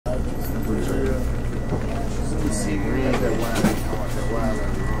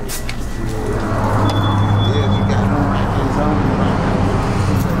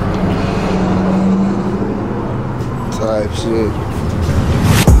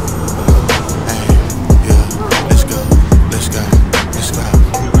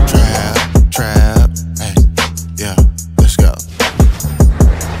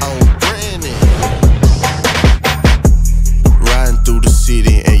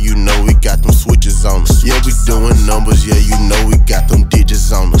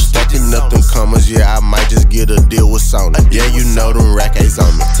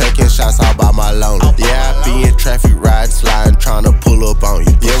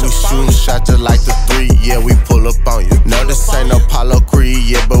shots just like the 3, yeah, we pull up on you. No, this ain't no Apollo Creed,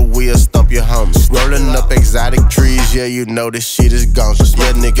 yeah, but we'll stump your homies. Rolling up exotic trees, yeah, you know this shit is gone.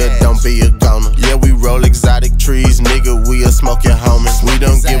 Yeah, nigga, don't be a goner. Yeah, we roll exotic trees, nigga, we'll smoke your homies. We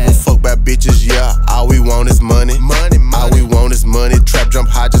don't give a fuck about bitches, yeah, all we want is money. All we want is money, trap jump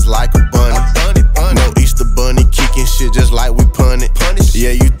high just like a bunny. No Easter bunny, kicking shit just like we pun it.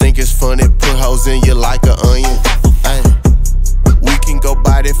 Yeah, you think it's funny, put hoes in you like an onion. Ay. We can go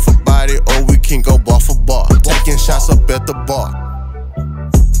body for body, or we can go bar for bar. Taking shots up at the bar.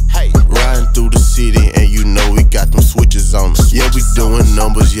 Hey, riding through the city, and you know we got them switches on us. Yeah, we doing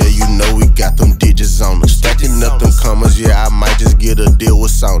numbers, yeah, you know we got them digits on us. Stacking up them commas, yeah, I might just get a deal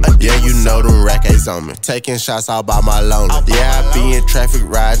with Sony. Yeah, you know them rack A's on me. Taking shots all by my loner. Yeah, I be in traffic,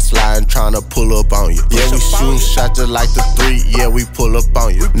 riding, sliding, trying to pull up on you. Yeah, we shooting shots just like the 3, yeah, we pull up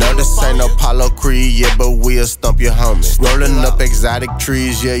on you. No, this ain't no Apollo Creed, yeah, but we'll stump your homies. Rolling up exotic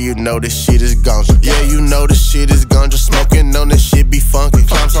trees, yeah, you know this shit is ganja. Yeah, you know this shit is ganja. Smoking on this shit be funky.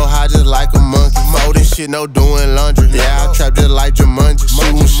 Climb so high just like a monkey. Folding shit, no doing laundry. Yeah, I trap just like Jumanji.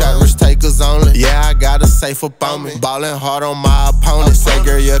 Shooting shot, risk takers only. Yeah, I got a safe up on me. Ballin' hard on my opponent. Say,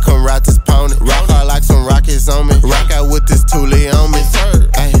 girl, yeah, come ride this pony. Rock hard like some rockets on me. Rock out with this Thule on me.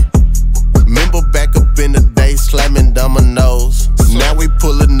 Ay. Remember back up in the day, slamming dominoes. Now we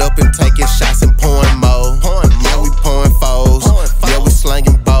pulling up and taking shots and pouring more. Yeah, we pouring foes. Yeah, we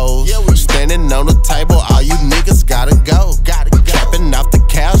slanging bows. Standing on the table, all you niggas gotta go. Capping off the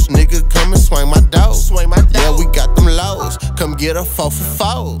couch, nigga, come and swing my dough. Yeah, we got them lows. Come get a 4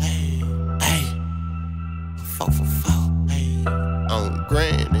 for 4. Hey, 4 for 4. On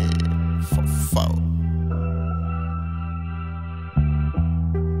grand.